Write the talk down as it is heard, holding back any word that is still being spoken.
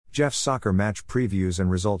Jeff's Soccer Match Previews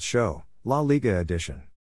and Results Show, La Liga Edition.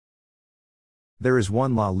 There is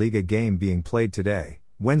one La Liga game being played today,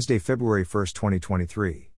 Wednesday, February 1,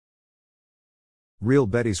 2023. Real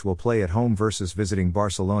Betis will play at home versus visiting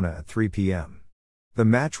Barcelona at 3 p.m. The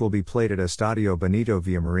match will be played at Estadio Benito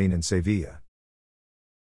Villamarin in Sevilla.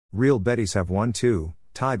 Real Betis have won 2,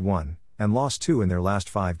 tied 1, and lost 2 in their last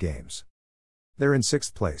 5 games. They're in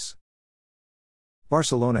 6th place.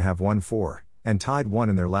 Barcelona have won 4, and tied 1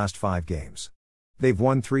 in their last 5 games. They've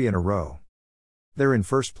won 3 in a row. They're in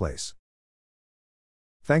 1st place.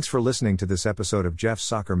 Thanks for listening to this episode of Jeff's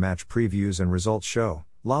Soccer Match Previews and Results Show,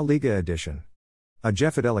 La Liga Edition. A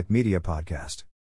Jeffadelic Media podcast.